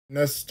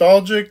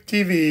Nostalgic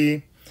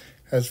TV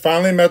has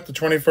finally met the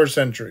 21st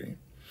century.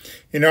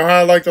 You know how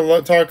I like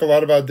to talk a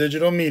lot about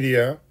digital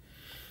media.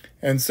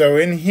 And so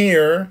in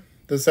here,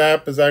 this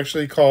app is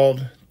actually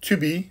called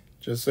Tubi,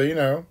 just so you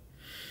know.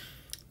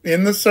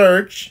 In the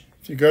search,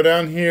 if you go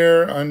down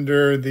here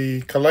under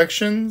the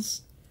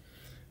collections,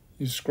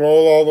 you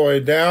scroll all the way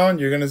down,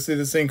 you're going to see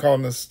this thing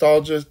called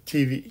Nostalgia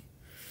TV.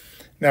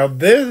 Now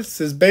this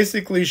is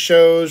basically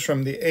shows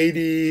from the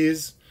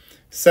 80s,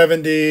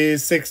 70s,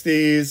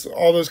 60s,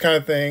 all those kind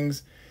of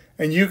things.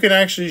 And you can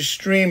actually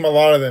stream a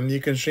lot of them. You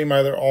can stream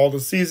either all the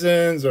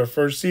seasons or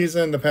first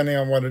season, depending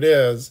on what it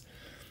is.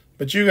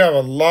 But you have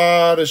a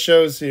lot of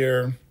shows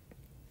here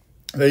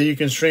that you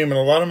can stream, and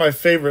a lot of my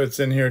favorites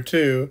in here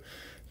too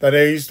that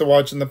I used to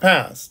watch in the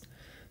past.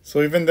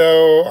 So even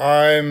though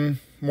I'm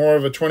more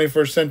of a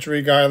 21st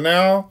century guy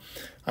now,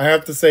 I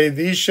have to say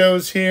these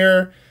shows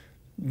here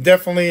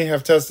definitely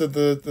have tested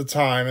the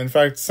time. In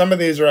fact, some of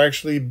these are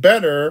actually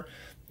better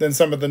than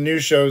some of the new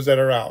shows that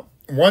are out.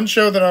 One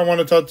show that I want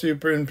to talk to you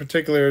in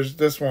particular is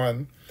this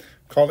one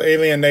called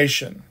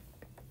Alienation.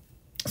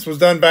 This was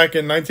done back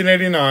in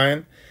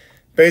 1989,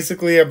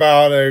 basically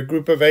about a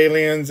group of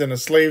aliens in a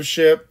slave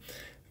ship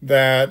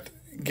that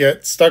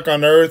get stuck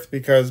on Earth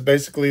because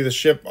basically the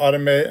ship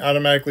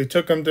automatically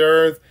took them to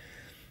Earth.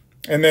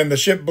 And then the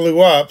ship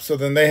blew up, so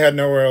then they had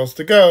nowhere else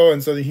to go.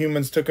 And so the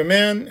humans took them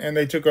in, and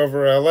they took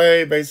over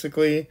LA,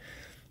 basically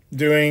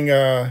doing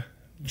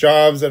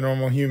jobs that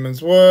normal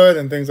humans would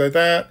and things like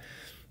that.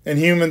 And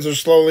humans are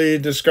slowly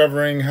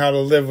discovering how to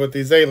live with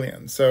these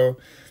aliens. So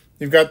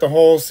you've got the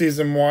whole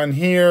season 1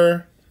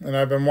 here, and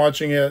I've been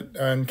watching it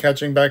and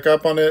catching back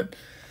up on it.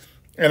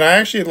 And I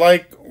actually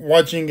like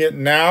watching it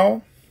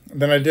now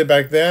than I did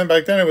back then.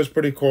 Back then it was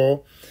pretty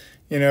cool,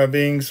 you know,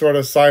 being sort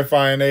of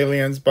sci-fi and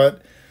aliens,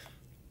 but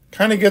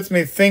kind of gets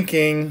me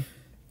thinking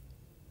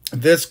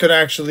this could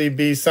actually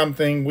be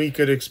something we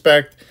could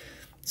expect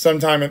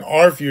sometime in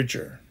our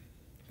future,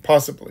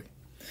 possibly.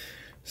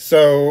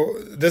 So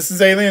this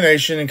is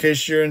Alienation, in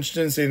case you're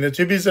interested in seeing it.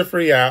 Tubi is a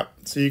free app,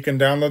 so you can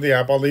download the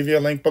app. I'll leave you a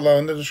link below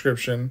in the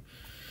description.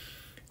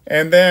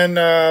 And then,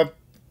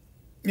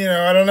 you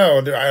know, I don't know.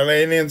 Are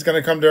aliens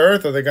going to come to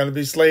Earth? Are they going to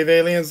be slave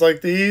aliens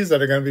like these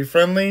that are going to be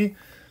friendly?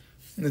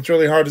 It's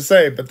really hard to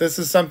say, but this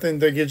is something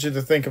that gets you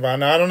to think about.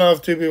 Now, I don't know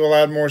if Tubi will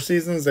add more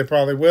seasons. They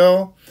probably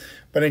will.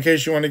 But in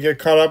case you want to get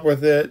caught up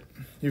with it,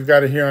 you've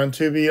got it here on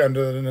Tubi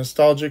under the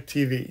Nostalgic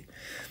TV.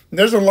 And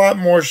there's a lot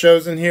more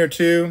shows in here,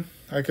 too.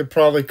 I could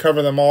probably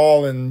cover them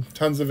all in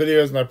tons of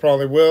videos, and I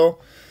probably will.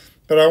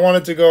 But I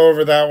wanted to go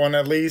over that one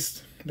at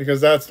least,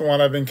 because that's the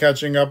one I've been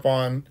catching up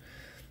on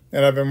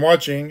and I've been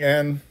watching.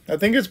 And I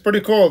think it's pretty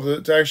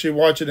cool to actually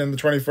watch it in the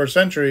 21st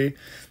century,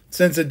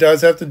 since it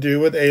does have to do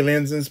with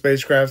aliens and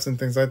spacecrafts and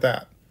things like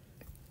that.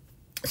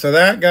 So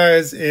that,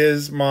 guys,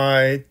 is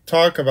my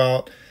talk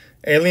about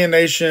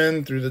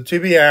Alienation through the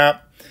Tubi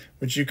app,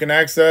 which you can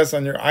access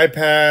on your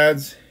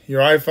iPads,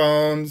 your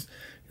iPhones,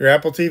 your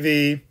Apple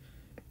TV.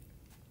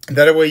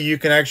 That way you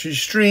can actually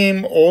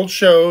stream old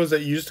shows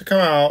that used to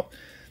come out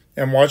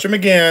and watch them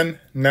again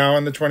now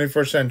in the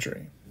 21st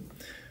century.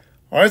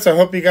 All right, so I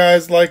hope you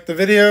guys liked the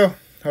video.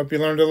 Hope you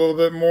learned a little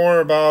bit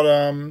more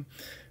about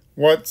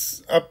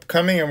what's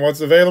upcoming and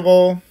what's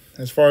available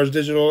as far as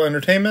digital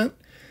entertainment.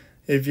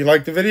 If you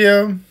like the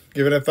video,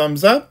 give it a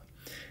thumbs up.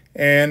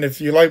 And if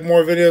you like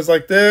more videos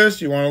like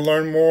this, you want to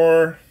learn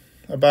more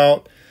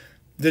about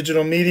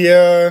digital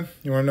media,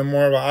 you want to know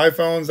more about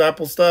iPhones,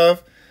 Apple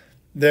stuff,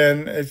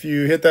 then if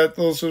you hit that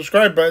little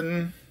subscribe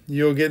button,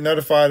 you'll get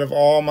notified of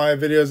all my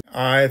videos.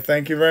 I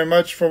thank you very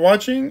much for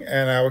watching,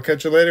 and I will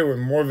catch you later with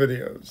more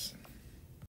videos.